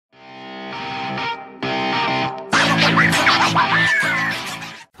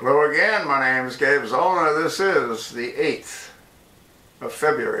again, my name is Gabe Zolna. This is the 8th of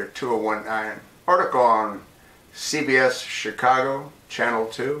February 2019. Article on CBS Chicago, Channel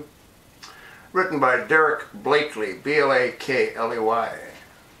 2, written by Derek Blakely, B-L-A-K-L-E-Y,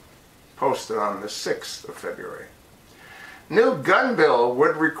 posted on the 6th of February. New gun bill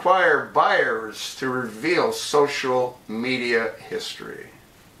would require buyers to reveal social media history.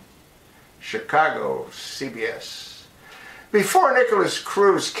 Chicago, CBS. Before Nicholas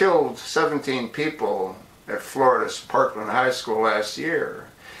Cruz killed 17 people at Florida's Parkland High School last year,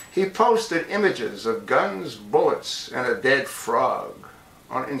 he posted images of guns, bullets, and a dead frog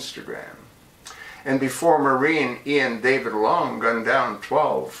on Instagram. And before Marine Ian David Long gunned down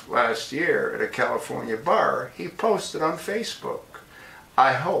 12 last year at a California bar, he posted on Facebook,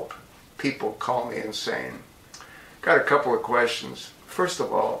 "I hope people call me insane." Got a couple of questions. First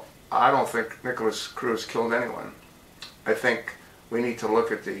of all, I don't think Nicholas Cruz killed anyone. I think we need to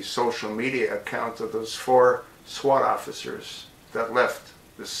look at the social media account of those 4 SWAT officers that left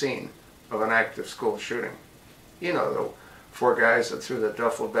the scene of an active school shooting. You know, the 4 guys that threw the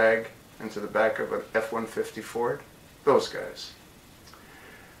duffel bag into the back of an F-150 Ford? Those guys.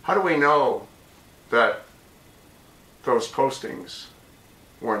 How do we know that those postings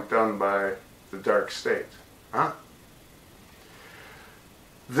weren't done by the dark state? Huh?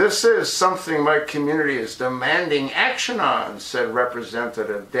 "This is something my community is demanding action on," said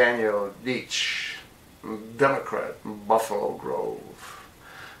Representative Daniel Deitch, Democrat, Buffalo Grove.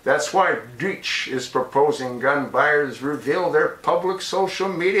 That's why Deitch is proposing gun buyers reveal their public social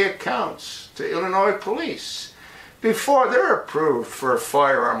media accounts to Illinois police before they're approved for a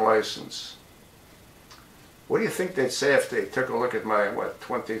firearm license. What do you think they'd say if they took a look at my,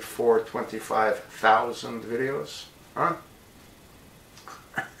 25,000 videos? Huh?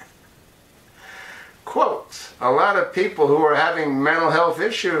 Quote, "A lot of people who are having mental health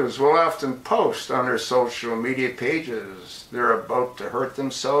issues will often post on their social media pages they're about to hurt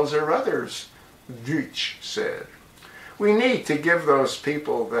themselves or others," Deitch said. "We need to give those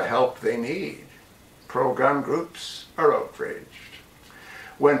people the help they need." Pro-gun groups are outraged.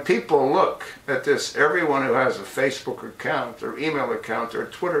 When people look at this, everyone who has a Facebook account or email account or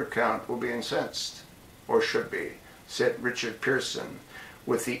Twitter account will be incensed, or should be, said Richard Pearson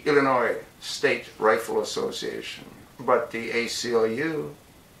with the Illinois State Rifle Association. But the ACLU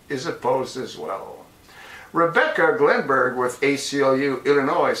is opposed as well. Rebecca Glenberg with ACLU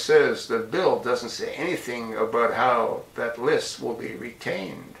Illinois says the bill doesn't say anything about how that list will be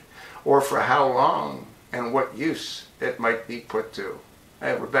retained or for how long and what use it might be put to.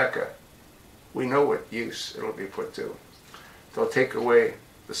 Hey, Rebecca, we know what use it'll be put to. They'll take away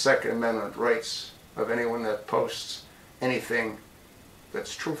the Second Amendment rights of anyone that posts anything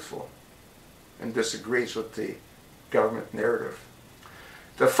that's truthful and disagrees with the government narrative.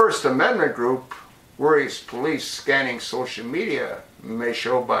 The First Amendment group worries police scanning social media may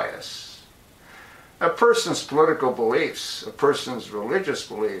show bias. A person's political beliefs, a person's religious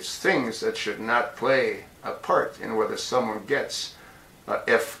beliefs, things that should not play a part in whether someone gets a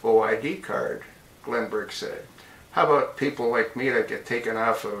FOID card, Glenberg said. How about people like me that get taken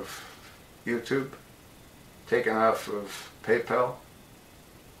off of YouTube, taken off of PayPal,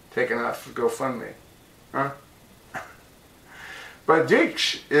 taken off of GoFundMe? Huh? But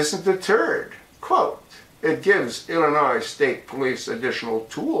Deitch isn't deterred. Quote, "It gives Illinois State Police additional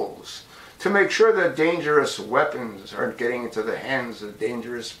tools to make sure that dangerous weapons aren't getting into the hands of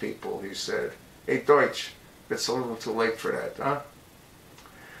dangerous people," he said. Hey, Deutsch, it's a little too late for that, huh?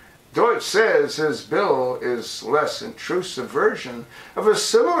 Deutsch says his bill is less intrusive version of a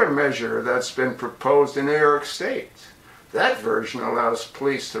similar measure that's been proposed in New York State. That version allows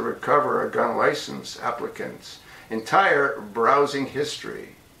police to recover a gun license applicant's entire browsing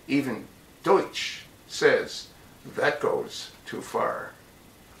history. Even Deutsch says that goes too far.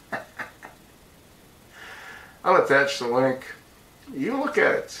 I'll attach the link. You look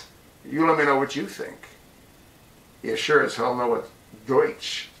at it. You let me know what you think. You sure as hell know what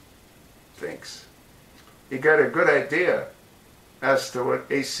Deutsch thinks. You got a good idea as to what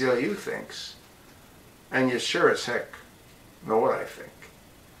ACLU thinks. And you sure as heck know what I think.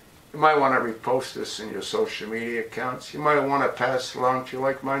 You might want to repost this in your social media accounts. You might want to pass it along to your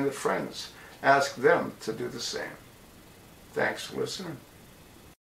like-minded friends. Ask them to do the same. Thanks for listening.